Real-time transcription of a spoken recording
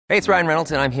Hey, it's Ryan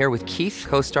Reynolds, and I'm here with Keith,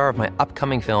 co-star of my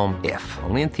upcoming film, If,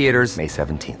 only in theaters May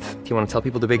 17th. Do you want to tell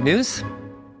people the big news?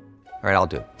 All right, I'll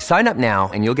do it. Sign up now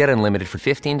and you'll get unlimited for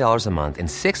 $15 a month and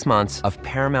 6 months of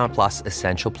Paramount Plus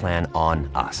Essential Plan on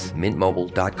us.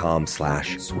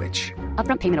 MintMobile.com/switch.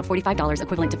 Upfront payment of $45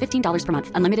 equivalent to $15 per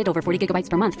month. Unlimited over 40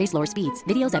 gigabytes per month. Face lower speeds.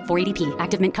 Videos at 480p.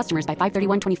 Active Mint customers by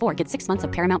 531.24 get 6 months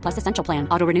of Paramount Plus Essential Plan.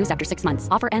 Auto renews after 6 months.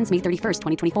 Offer ends May 31st,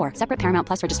 2024. Separate Paramount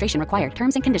Plus registration required.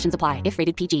 Terms and conditions apply if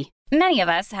rated PG. Many of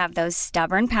us have those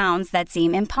stubborn pounds that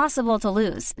seem impossible to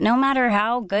lose, no matter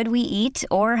how good we eat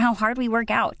or how hard we work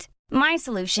out. My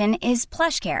solution is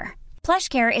PlushCare.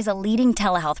 PlushCare is a leading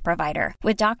telehealth provider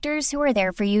with doctors who are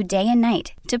there for you day and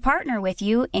night to partner with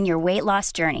you in your weight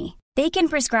loss journey. They can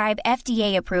prescribe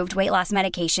FDA-approved weight loss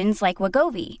medications like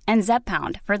Wegovy and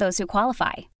Zepbound for those who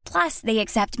qualify. Plus, they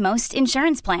accept most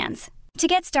insurance plans. To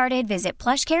get started, visit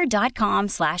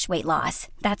plushcare.com/weightloss.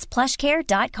 That's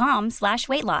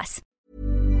plushcare.com/weightloss.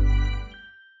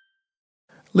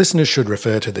 Listeners should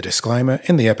refer to the disclaimer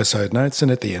in the episode notes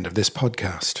and at the end of this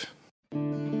podcast.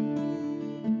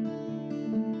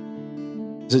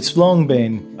 It's long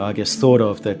been, I guess, thought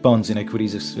of that bonds and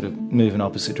equities are sort of move in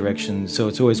opposite directions, so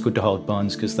it's always good to hold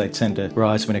bonds because they tend to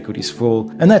rise when equities fall.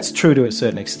 And that's true to a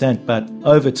certain extent, but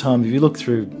over time, if you look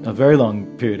through a very long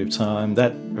period of time,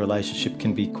 that relationship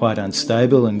can be quite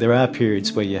unstable, and there are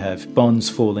periods where you have bonds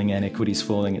falling and equities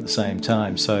falling at the same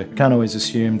time. So you can't always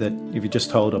assume that if you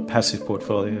just hold a passive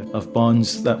portfolio of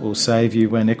bonds, that will save you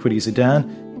when equities are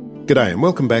down. G'day and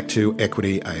welcome back to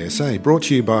Equity ASA, brought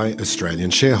to you by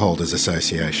Australian Shareholders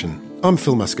Association. I'm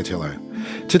Phil Muscatello.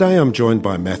 Today I'm joined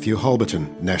by Matthew Holberton,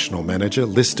 National Manager,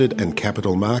 Listed and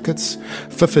Capital Markets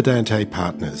for Fidante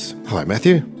Partners. Hello,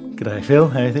 Matthew. G'day, Phil.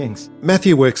 How are things?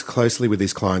 Matthew works closely with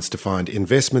his clients to find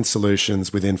investment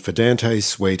solutions within Fidante's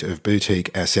suite of boutique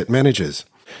asset managers.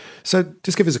 So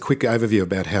just give us a quick overview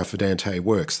about how Fidante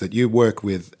works, that you work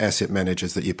with asset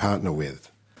managers that you partner with.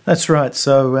 That's right.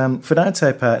 So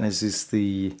Fidante Partners is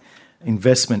the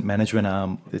investment management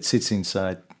arm that sits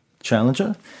inside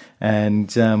Challenger.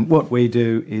 And what we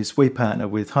do is we partner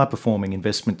with high-performing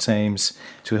investment teams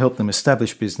to help them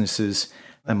establish businesses.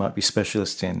 They might be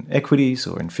specialists in equities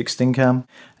or in fixed income.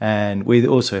 And we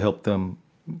also help them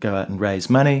go out and raise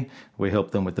money. We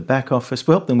help them with the back office.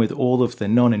 We help them with all of the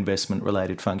non-investment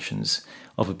related functions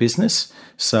of a business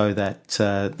so that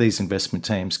these investment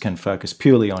teams can focus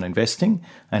purely on investing.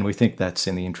 And we think that's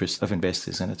in the interest of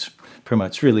investors, and it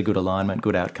promotes really good alignment,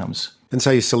 good outcomes. And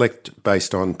so you select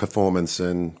based on performance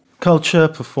and culture,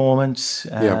 performance,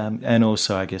 and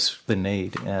also, I guess, the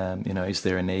need. Is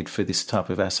there a need for this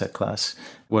type of asset class?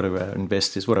 What are our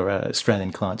investors, what are our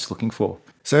Australian clients looking for?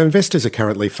 So investors are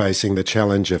currently facing the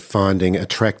challenge of finding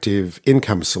attractive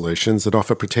income solutions that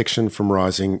offer protection from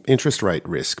rising interest rate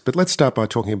risk. But let's start by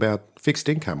talking about fixed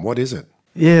income. What is it?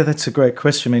 Yeah, that's a great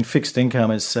question. I mean, fixed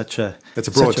income is such a... It's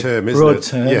a broad term, isn't it? Broad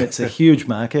term. Yeah. It's a huge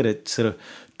market. It sort of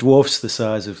dwarfs the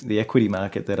size of the equity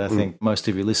market that I think most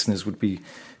of your listeners would be,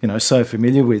 so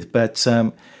familiar with. But,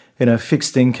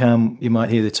 fixed income, you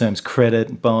might hear the terms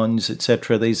credit, bonds,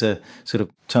 etc. These are sort of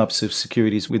types of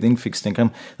securities within fixed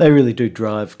income. They really do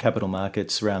drive capital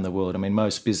markets around the world. I mean,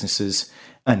 most businesses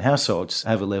and households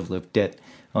have a level of debt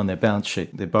on their balance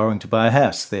sheet. They're borrowing to buy a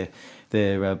house. They're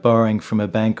borrowing from a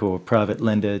bank or a private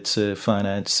lender to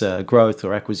finance growth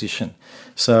or acquisition.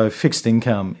 So fixed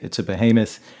income, it's a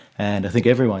behemoth, and I think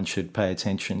everyone should pay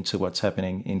attention to what's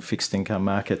happening in fixed income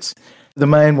markets. The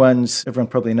main ones, everyone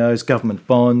probably knows, government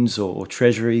bonds or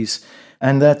treasuries,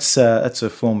 and that's a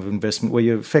form of investment where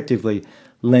you're effectively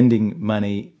lending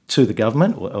money to the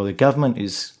government, or the government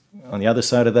is on the other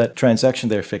side of that transaction.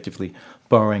 They're effectively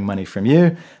borrowing money from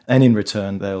you, and in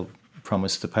return they'll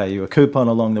promise to pay you a coupon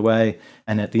along the way,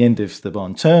 and at the end of the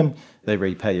bond term, they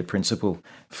repay your principal.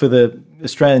 For the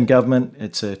Australian government,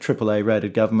 it's a AAA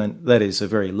rated government. That is a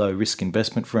very low risk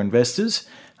investment for investors,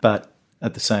 but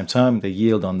at the same time, the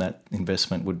yield on that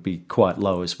investment would be quite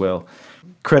low as well.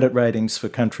 Credit ratings for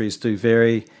countries do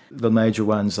vary. The major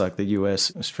ones like the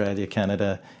US, Australia,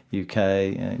 Canada,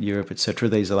 UK, Europe, etc.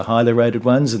 These are the highly rated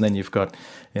ones. And then you've got,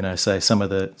 say some of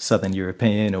the Southern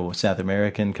European or South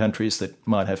American countries that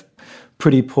might have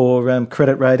pretty poor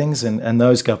credit ratings. And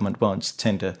those government bonds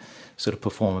tend to sort of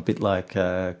perform a bit like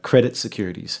credit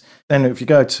securities. And if you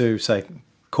go to, say,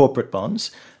 corporate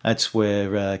bonds, that's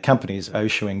where companies are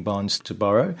issuing bonds to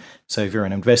borrow. So if you're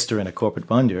an investor in a corporate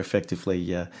bond, you're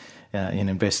effectively in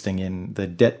investing in the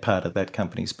debt part of that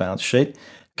company's balance sheet.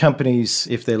 Companies,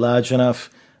 if they're large enough,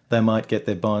 they might get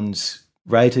their bonds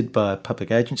rated by a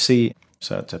public agency.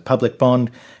 So it's a public bond,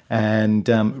 and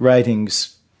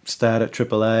ratings start at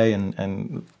AAA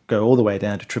and go all the way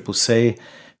down to CCC.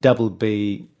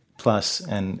 BB plus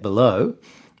and below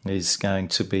is going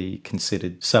to be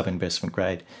considered sub-investment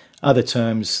grade. Other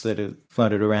terms that are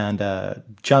floated around are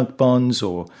junk bonds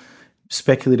or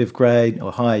speculative grade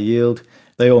or high yield.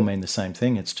 They all mean the same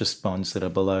thing. It's just bonds that are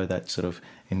below that sort of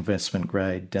investment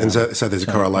grade. And so there's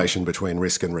a correlation between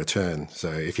risk and return. So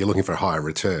if you're looking for a higher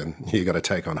return, you've got to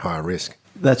take on higher risk.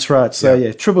 That's right.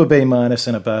 So triple B minus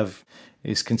and above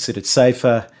is considered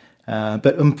safer.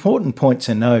 But important point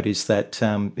to note is that,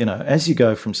 as you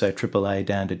go from, say, AAA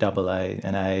down to AA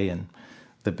and A, and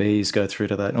the Bs go through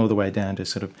to that, and all the way down to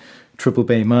sort of triple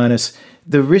B minus,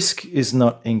 the risk is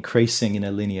not increasing in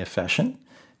a linear fashion.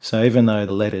 So even though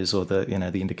the letters or the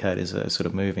indicators are sort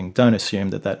of moving, don't assume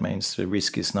that means the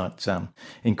risk is not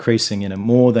increasing in a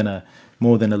more than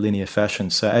a linear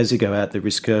fashion. So as you go out the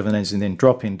risk curve and as you then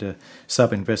drop into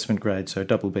sub-investment grade, so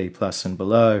double B plus and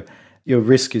below, your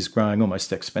risk is growing almost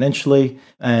exponentially,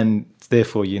 and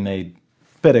therefore you need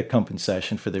better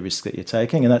compensation for the risk that you're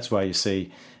taking. And that's why you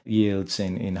see yields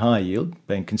in high yield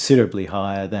being considerably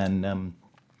higher than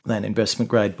investment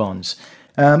grade bonds.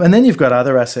 And then you've got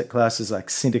other asset classes like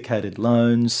syndicated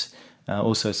loans,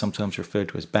 also sometimes referred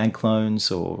to as bank loans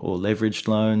or leveraged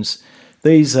loans.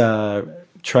 These are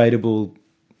tradable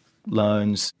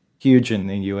loans, huge in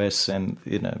the US, and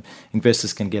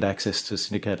investors can get access to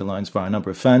syndicated loans via a number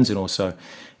of funds, and also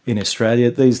in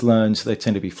Australia. These loans, they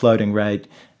tend to be floating rate,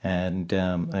 and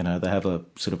they have a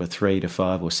sort of a 3 to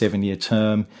 5 or 7 year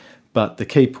term. But the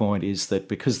key point is that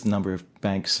because the number of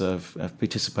banks have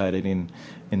participated in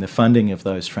the funding of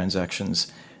those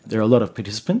transactions, there are a lot of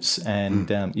participants,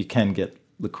 and you can get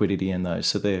liquidity in those.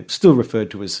 So they're still referred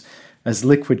to as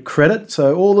liquid credit.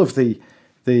 So all of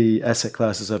the asset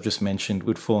classes I've just mentioned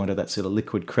would fall into that sort of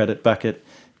liquid credit bucket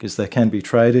because they can be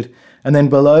traded. And then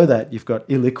below that, you've got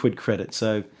illiquid credit.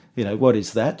 So, what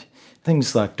is that?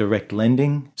 Things like direct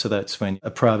lending. So that's when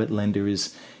a private lender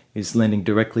is lending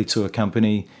directly to a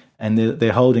company, and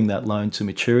they're holding that loan to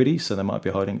maturity. So they might be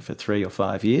holding it for 3 or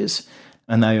 5 years,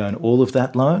 and they own all of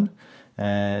that loan,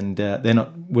 and they're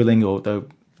not willing, or they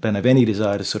don't have any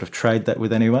desire to sort of trade that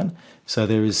with anyone. So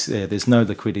there's no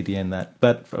liquidity in that.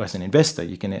 But as an investor,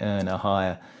 you can earn a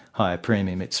higher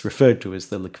premium. It's referred to as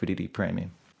the liquidity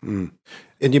premium.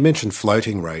 And you mentioned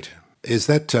floating rate. Does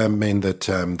that mean that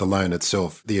the loan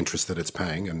itself, the interest that it's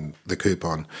paying and the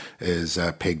coupon is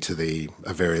pegged to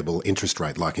a variable interest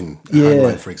rate, like in a home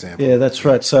loan, for example? Yeah, that's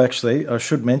right. So actually, I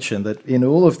should mention that in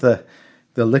all of the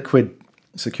liquid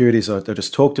securities I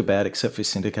just talked about, except for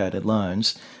syndicated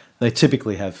loans, they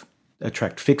typically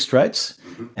attract fixed rates,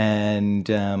 and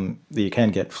you can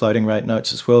get floating rate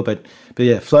notes as well. But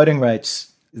floating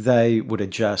rates, they would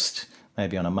adjust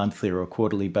maybe on a monthly or a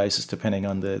quarterly basis, depending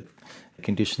on the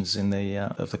conditions in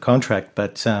of the contract.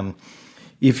 But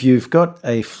if you've got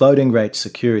a floating rate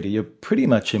security, you're pretty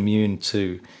much immune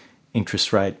to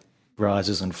interest rate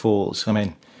rises and falls. I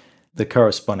mean, the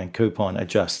corresponding coupon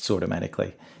adjusts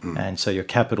automatically, and so your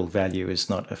capital value is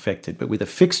not affected. But with a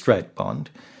fixed rate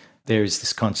bond, there is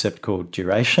this concept called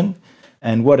duration,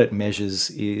 and what it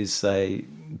measures is a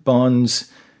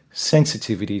bond's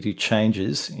sensitivity to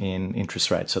changes in interest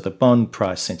rates. So the bond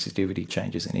price sensitivity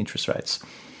changes in interest rates.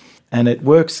 And it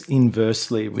works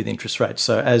inversely with interest rates.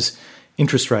 So as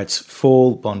interest rates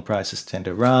fall, bond prices tend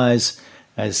to rise.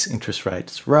 As interest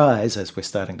rates rise, as we're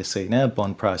starting to see now,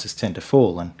 bond prices tend to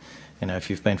fall. And, if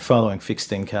you've been following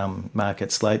fixed income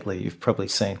markets lately, you've probably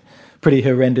seen pretty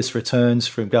horrendous returns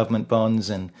from government bonds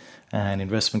and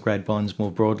investment grade bonds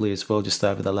more broadly as well, just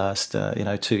over the last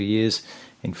 2 years.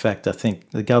 In fact, I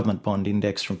think the government bond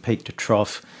index from peak to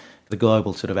trough, the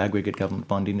global sort of aggregate government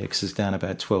bond index is down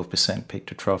about 12% peak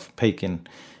to trough, peak in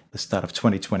the start of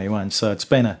 2021. So it's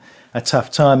been a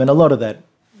tough time, and a lot of that,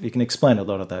 you can explain a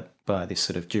lot of that by this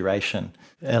sort of duration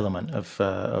element of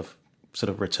sort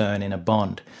of return in a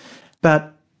bond.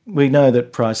 But we know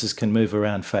that prices can move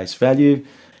around face value.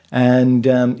 And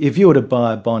if you were to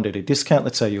buy a bond at a discount,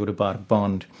 let's say you were to buy a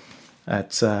bond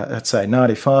at, let's say,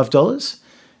 $95,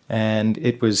 and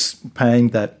it was paying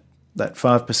that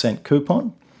 5%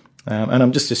 coupon, and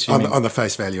I'm just assuming... On the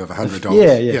face value of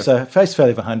 $100. Yeah. So face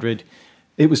value of 100,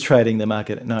 it was trading the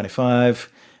market at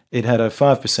 95, it had a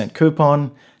 5%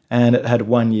 coupon, and it had a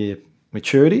 1 year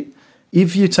maturity.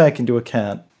 If you take into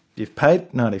account you've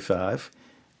paid 95,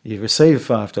 you receive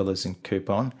 $5 in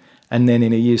coupon, and then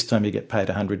in a year's time you get paid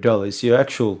 $100, your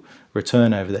actual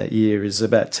return over that year is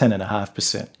about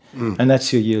 10.5%. And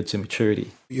that's your yield to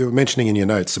maturity. You were mentioning in your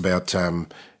notes about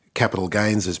capital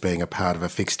gains as being a part of a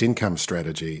fixed income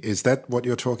strategy. Is that what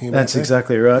you're talking about? That's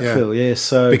exactly right, Phil. Yeah.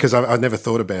 So because I never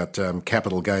thought about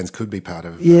capital gains could be part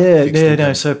of fixed income.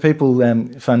 No. So people,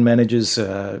 fund managers,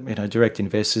 direct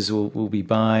investors will be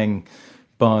buying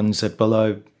bonds at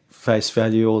below face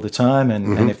value all the time,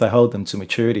 and if they hold them to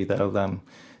maturity, they'll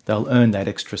earn that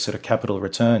extra sort of capital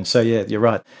return. So yeah, you're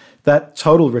right. That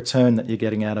total return that you're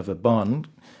getting out of a bond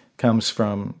comes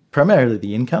from primarily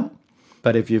the income.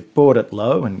 But if you've bought it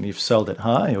low and you've sold it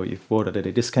high, or you've bought it at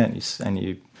a discount and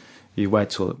you wait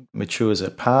till it matures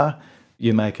at par,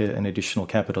 you make an additional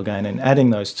capital gain. And adding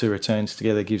those two returns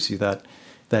together gives you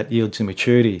that yield to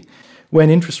maturity. When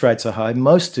interest rates are high,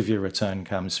 most of your return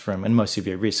comes from, and most of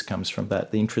your risk comes from the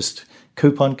interest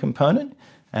coupon component.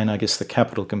 And I guess the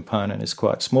capital component is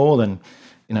quite small, and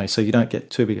so you don't get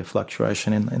too big a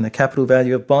fluctuation in the capital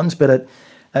value of bonds. But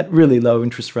at really low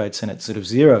interest rates and at sort of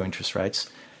zero interest rates,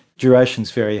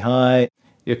 duration's very high.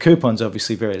 Your coupon's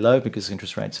obviously very low because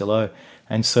interest rates are low,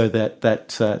 and so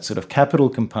that sort of capital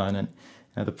component,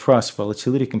 the price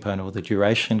volatility component or the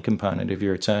duration component of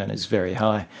your return is very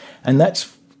high, and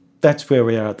that's where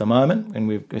we are at the moment, and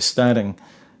we're starting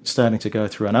to go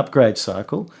through an upgrade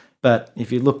cycle. But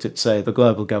if you looked at, say, the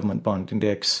Global Government Bond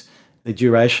Index, the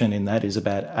duration in that is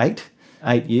about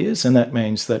 8 years, and that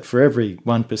means that for every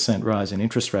 1% rise in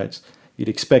interest rates, you'd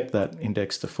expect that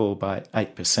index to fall by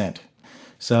 8%.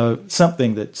 So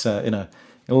something that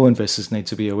all investors need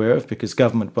to be aware of, because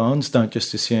government bonds, don't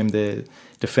just assume they're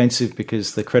defensive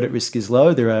because the credit risk is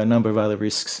low. There are a number of other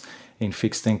risks in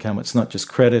fixed income. It's not just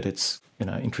credit, it's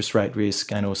interest rate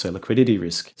risk and also liquidity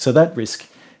risk. So that risk,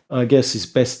 I guess, is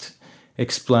best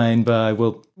explained by,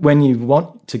 well, when you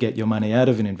want to get your money out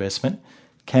of an investment,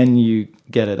 can you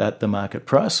get it at the market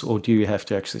price, or do you have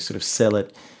to actually sort of sell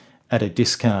it at a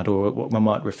discount, or what one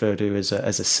might refer to as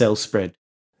a sell spread?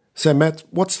 So, Matt,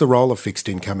 what's the role of fixed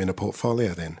income in a portfolio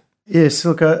then? Yes,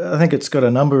 look, I think it's got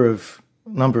a number of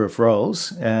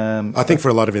roles. I think for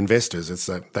a lot of investors, it's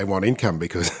that they want income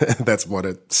because that's what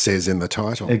it says in the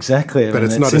title. Exactly, but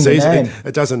it's not as easy.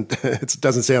 It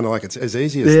doesn't sound like it's as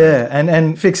easy as that. Yeah,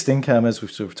 and fixed income, as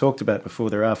we've sort of talked about before,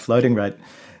 there are floating rate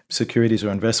securities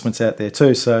or investments out there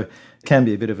too, so it can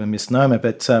be a bit of a misnomer.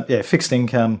 But fixed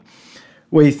income,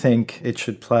 we think it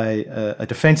should play a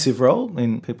defensive role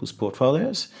in people's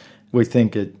portfolios. We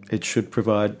think it should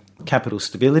provide capital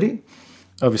stability.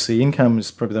 Obviously, income is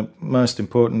probably the most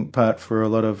important part for a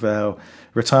lot of our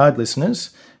retired listeners.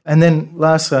 And then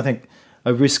lastly, I think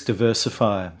a risk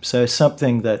diversifier. So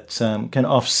something that can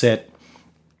offset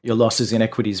your losses in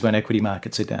equities when equity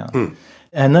markets are down.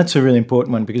 And that's a really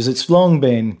important one because it's long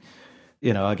been,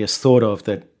 I guess, thought of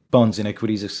that bonds and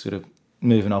equities are sort of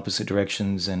move in opposite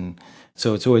directions. And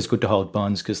so it's always good to hold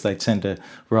bonds because they tend to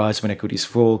rise when equities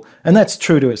fall. And that's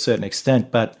true to a certain extent,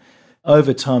 but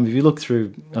over time, if you look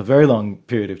through a very long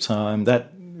period of time,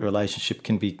 that relationship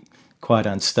can be quite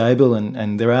unstable,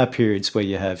 and there are periods where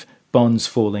you have bonds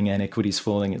falling and equities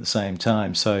falling at the same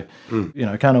time. So,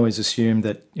 I can't always assume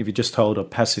that if you just hold a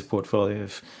passive portfolio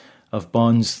of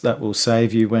bonds, that will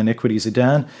save you when equities are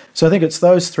down. So I think it's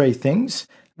those three things.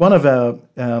 One of our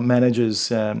managers,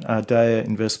 Ardea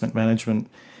Investment Management,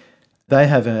 they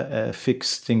have a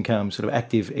fixed income sort of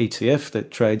active ETF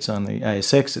that trades on the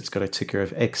ASX. It's got a ticker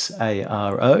of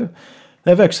XARO.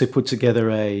 They've actually put together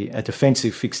a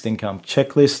defensive fixed income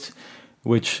checklist,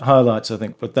 which highlights, I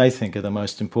think, what they think are the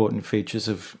most important features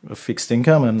of fixed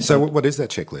income. So what is that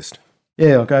checklist?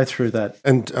 Yeah, I'll go through that.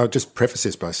 And I'll just preface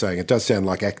this by saying it does sound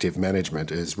like active management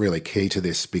is really key to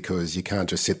this because you can't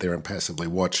just sit there and passively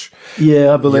watch.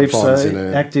 Yeah, I believe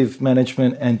so. Active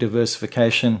management and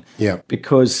diversification. Yeah.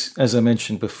 Because, as I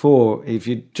mentioned before, if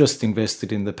you just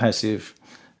invested in the passive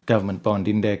government bond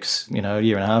index, a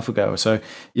year and a half ago or so,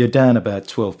 you're down about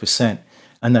 12%.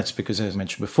 And that's because, as I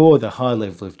mentioned before, the high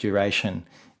level of duration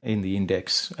in the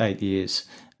index, 8 years,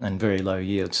 and very low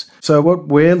yields. So what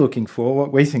we're looking for,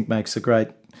 what we think makes a great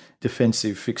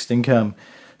defensive fixed income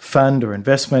fund or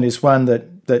investment is one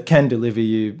that can deliver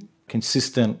you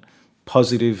consistent,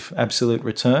 positive, absolute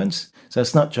returns. So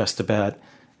it's not just about,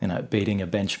 beating a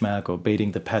benchmark or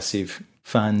beating the passive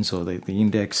funds or the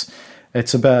index.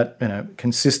 It's about,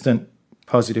 consistent,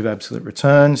 positive, absolute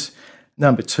returns.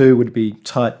 Number two would be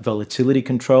tight volatility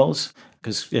controls.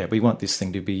 Because, we want this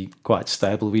thing to be quite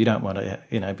stable. We don't want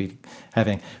to, be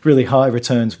having really high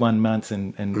returns one month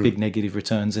and big negative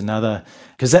returns another,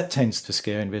 because that tends to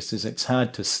scare investors. It's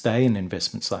hard to stay in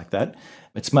investments like that.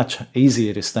 It's much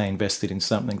easier to stay invested in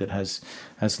something that has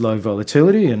low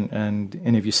volatility. And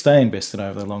if you stay invested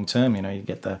over the long term, you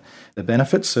get the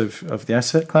benefits of the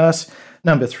asset class.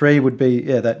 Number three would be,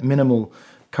 that minimal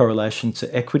correlation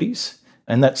to equities.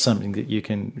 And that's something that you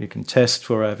can test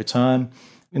for over time.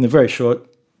 In the very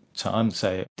short time,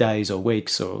 say days or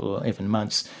weeks or even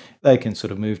months, they can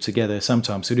sort of move together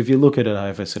sometimes. So if you look at it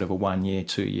over sort of a 1 year,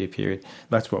 2 year period,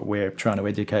 that's what we're trying to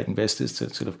educate investors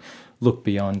to sort of look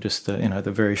beyond just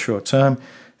the very short term.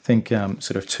 Think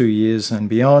sort of 2 years and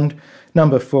beyond.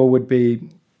 Number 4 would be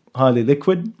highly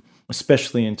liquid,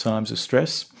 especially in times of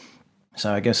stress.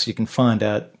 So I guess you can find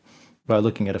out by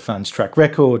looking at a fund's track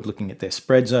record, looking at their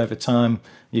spreads over time.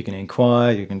 You can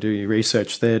inquire, you can do your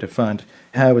research there to find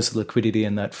how was the liquidity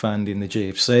in that fund in the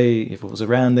GFC, if it was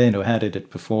around then, or how did it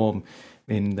perform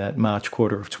in that March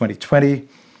quarter of 2020.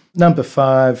 Number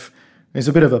 5 is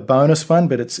a bit of a bonus one,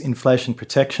 but it's inflation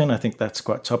protection. I think that's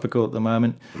quite topical at the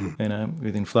moment,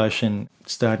 with inflation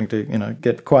starting to,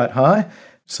 get quite high.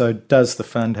 So does the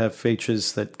fund have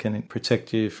features that can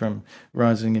protect you from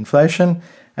rising inflation?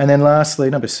 And then lastly,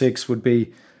 number 6 would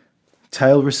be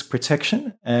tail risk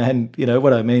protection. And,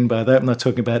 what I mean by that, I'm not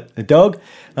talking about a dog.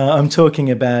 I'm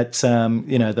talking about,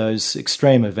 those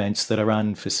extreme events that are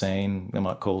unforeseen. We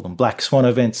might call them black swan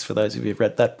events, for those of you who've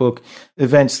read that book.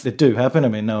 Events that do happen. I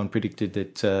mean, no one predicted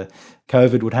that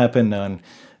COVID would happen. No one,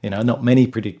 not many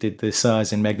predicted the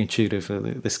size and magnitude of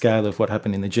the scale of what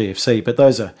happened in the GFC. But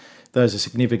those are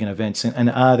significant events. And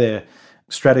are there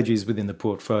strategies within the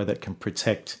portfolio that can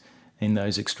protect in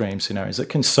those extreme scenarios, that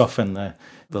can soften the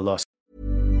loss?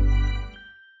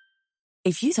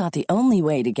 If you thought the only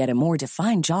way to get a more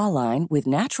defined jawline with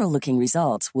natural-looking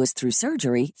results was through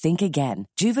surgery, think again.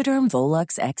 Juvederm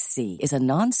Volux XC is a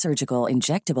non-surgical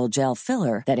injectable gel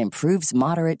filler that improves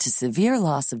moderate to severe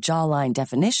loss of jawline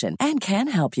definition and can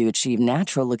help you achieve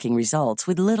natural-looking results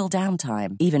with little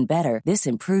downtime. Even better, this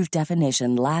improved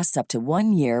definition lasts up to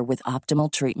 1 year with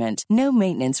optimal treatment. No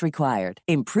maintenance required.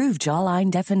 Improve jawline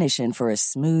definition for a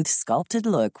smooth, sculpted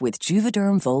look with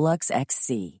Juvederm Volux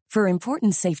XC. For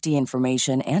important safety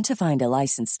information and to find a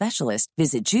licensed specialist,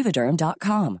 visit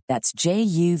Juvederm.com. That's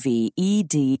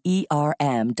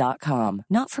JUVEDERM.com.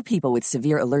 Not for people with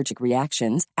severe allergic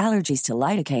reactions, allergies to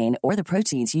lidocaine, or the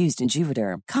proteins used in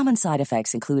Juvederm. Common side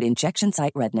effects include injection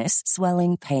site redness,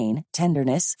 swelling, pain,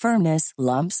 tenderness, firmness,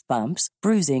 lumps, bumps,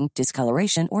 bruising,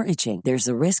 discoloration, or itching. There's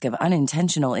a risk of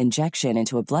unintentional injection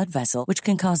into a blood vessel, which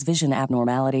can cause vision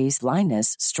abnormalities,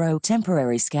 blindness, stroke,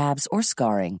 temporary scabs, or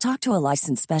scarring. Talk to a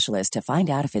licensed specialist to find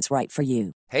out if it's right for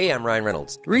you. Hey, I'm Ryan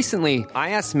Reynolds. Recently, I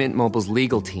asked Mint Mobile's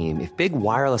legal team if big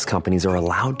wireless companies are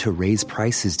allowed to raise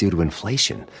prices due to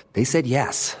inflation. They said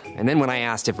yes. And then when I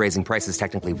asked if raising prices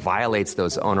technically violates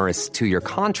those onerous 2-year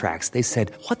contracts, they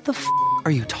said, "What the f***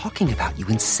 are you talking about, you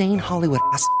insane Hollywood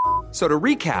ass?" So to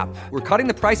recap, we're cutting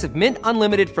the price of Mint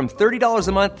Unlimited from $30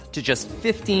 a month to just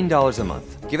 $15 a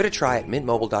month. Give it a try at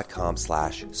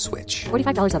mintmobile.com/switch.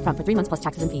 $45 up front for 3 months plus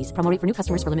taxes and fees. Promo rate for new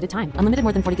customers for limited time. Unlimited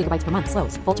more than 40 gigabytes per month.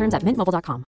 Slows full terms at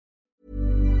mintmobile.com.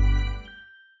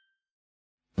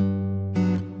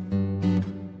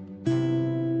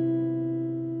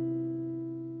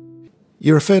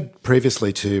 You referred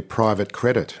previously to private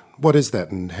credit. What is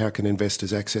that and how can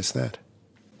investors access that?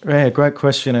 Yeah, great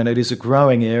question, and it is a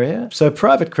growing area. So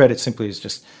private credit simply is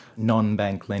just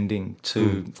non-bank lending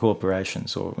to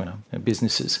corporations or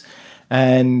businesses.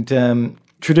 And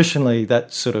traditionally,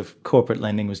 that sort of corporate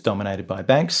lending was dominated by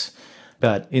banks.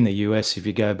 But in the US, if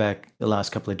you go back the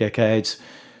last couple of decades,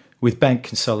 with bank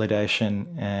consolidation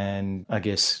and I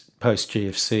guess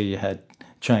post-GFC, you had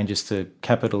changes to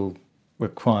capital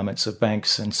requirements of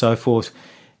banks and so forth,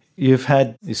 you've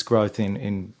had this growth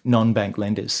in non-bank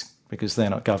lenders, because they're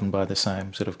not governed by the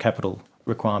same sort of capital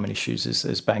requirement issues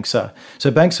as banks are.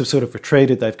 So banks have sort of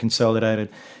retreated, they've consolidated.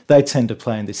 They tend to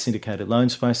play in the syndicated loan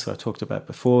space that I talked about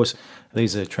before. So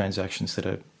these are transactions that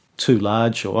are too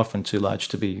large, or often too large,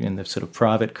 to be in the sort of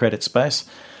private credit space.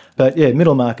 But yeah,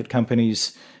 middle market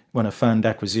companies want to fund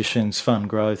acquisitions, fund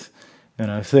growth.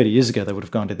 30 years ago they would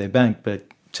have gone to their bank, but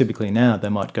typically now they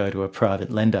might go to a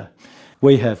private lender.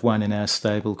 We have one in our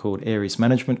stable called Ares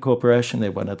Management Corporation.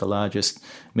 They're one of the largest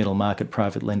middle market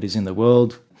private lenders in the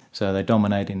world. So they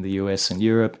dominate in the US and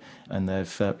Europe, and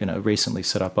they've recently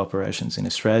set up operations in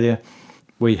Australia.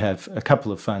 We have a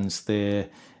couple of funds there.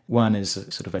 One is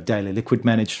a sort of a daily liquid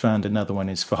managed fund. Another one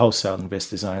is for wholesale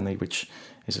investors only, which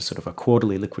is a sort of a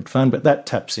quarterly liquid fund, but that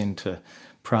taps into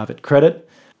private credit.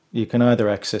 You can either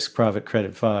access private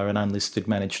credit via an unlisted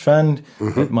managed fund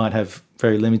that might have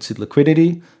very limited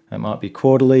liquidity. It might be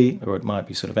quarterly, or it might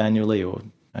be sort of annually or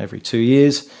every 2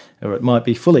 years, or it might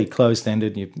be fully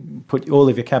closed-ended. You put all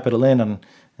of your capital in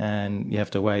and you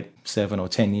have to wait 7 or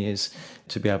 10 years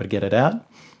to be able to get it out.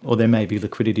 Or there may be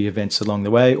liquidity events along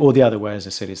the way. Or the other way, as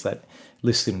I said, is that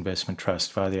listed investment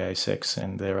trust via the ASX.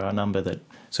 And there are a number that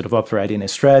sort of operate in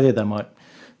Australia. They might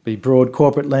be broad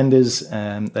corporate lenders.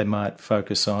 They might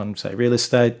focus on, say, real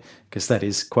estate, because that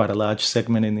is quite a large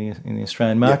segment in the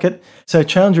Australian market. Yep. So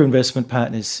Challenger Investment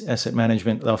Partners Asset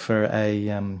Management offer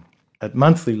a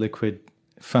monthly liquid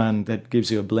fund that gives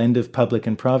you a blend of public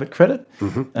and private credit,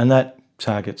 and that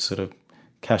targets sort of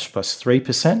cash plus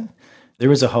 3%.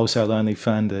 There is a wholesale-only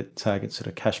fund that targets sort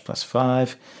of cash plus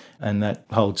 5%, and that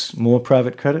holds more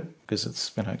private credit because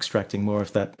it's extracting more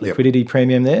of that liquidity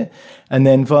premium there. And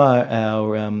then via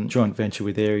our joint venture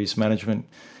with Ares Management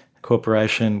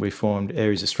Corporation, we formed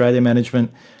Ares Australia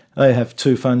Management. They have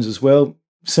 2 funds as well,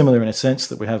 similar in a sense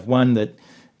that we have one that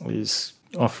is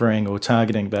offering or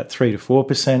targeting about 3 to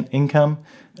 4% income,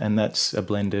 and that's a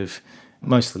blend of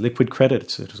mostly liquid credit.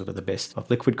 It's sort of the best of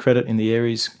liquid credit in the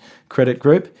Ares credit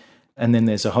group. And then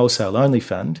there's a wholesale-only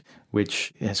fund,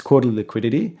 which has quarterly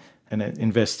liquidity, and it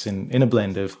invests in a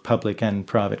blend of public and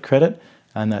private credit,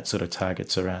 and that sort of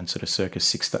targets around sort of circa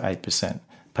 6 to 8%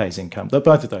 pays income.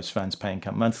 Both of those funds pay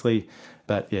income monthly,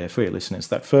 but yeah, for your listeners,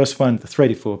 that first one, the 3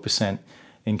 to 4%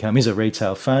 income, is a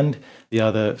retail fund. The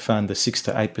other fund, the 6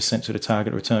 to 8% sort of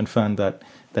target return fund, that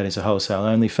is a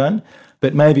wholesale-only fund.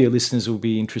 But maybe your listeners will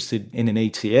be interested in an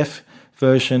ETF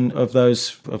version of the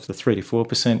 3 to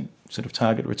 4% sort of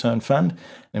target return fund,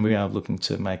 and we are looking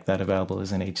to make that available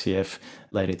as an ETF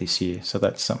later this year. So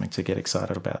that's something to get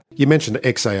excited about. You mentioned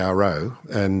XARO,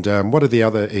 and what are the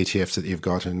other ETFs that you've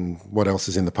got, and what else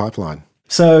is in the pipeline?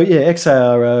 So yeah,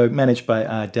 XARO managed by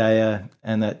Ardea,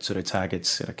 and that sort of targets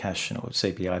sort of cash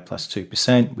CPI plus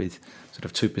 2% with sort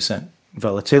of 2%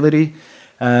 volatility.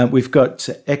 We've got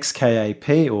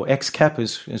XKAP, or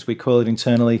XCAP as we call it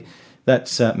internally.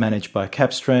 That's managed by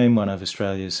Capstream, one of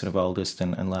Australia's sort of oldest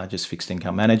and largest fixed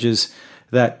income managers.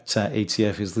 That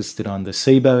ETF is listed on the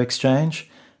CBOE exchange,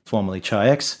 formerly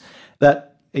Chi-X.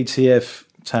 That ETF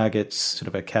targets sort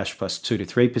of a cash plus 2 to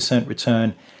 3%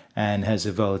 return and has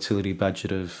a volatility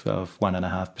budget of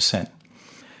 1.5%.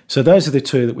 So those are the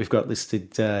 2 that we've got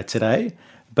listed today.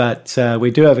 But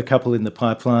we do have a couple in the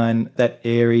pipeline. That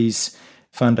Ares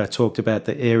fund I talked about,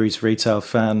 the Ares Retail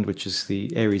Fund, which is the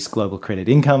Ares Global Credit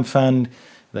Income Fund,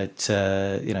 that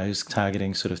is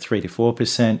targeting sort of 3 to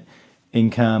 4%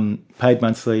 income, paid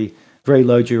monthly, very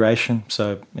low duration,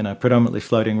 so predominantly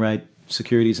floating rate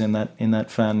securities in that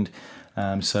fund.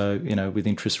 So with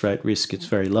interest rate risk, it's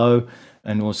very low,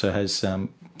 and also has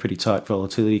pretty tight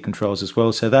volatility controls as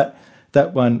well. So that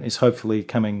one is hopefully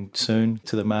coming soon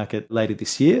to the market later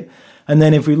this year. And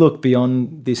then if we look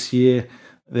beyond this year,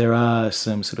 there are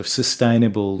some sort of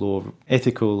sustainable or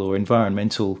ethical or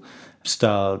environmental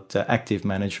styled active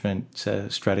management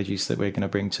strategies that we're going to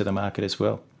bring to the market as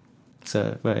well.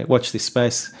 So watch this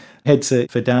space. Head to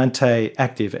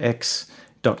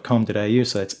fidanteactivex.com.au.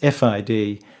 So it's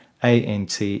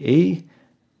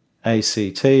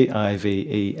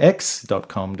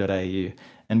FIDANTEACTIVEX.com.au.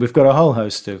 And we've got a whole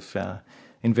host of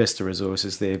investor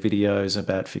resources there, videos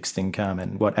about fixed income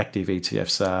and what active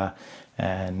ETFs are.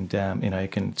 And, you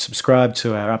can subscribe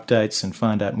to our updates and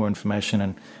find out more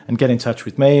information and get in touch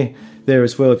with me there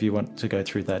as well if you want to go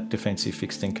through that defensive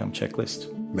fixed income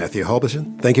checklist. Matthew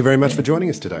Holberton, thank you very much for joining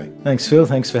us today. Thanks, Phil.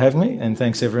 Thanks for having me. And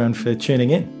thanks, everyone, for tuning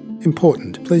in.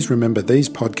 Important, please remember these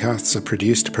podcasts are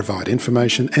produced to provide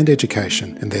information and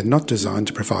education, and they're not designed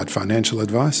to provide financial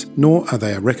advice, nor are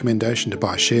they a recommendation to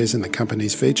buy shares in the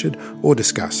companies featured or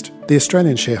discussed. The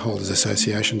Australian Shareholders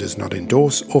Association does not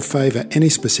endorse or favour any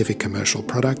specific commercial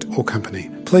product or company.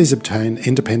 Please obtain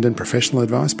independent professional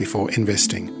advice before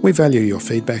investing. We value your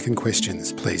feedback and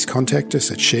questions. Please contact us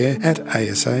at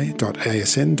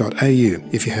share@asa.asn.au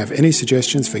if you have any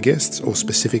suggestions for guests or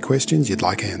specific questions you'd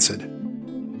like answered.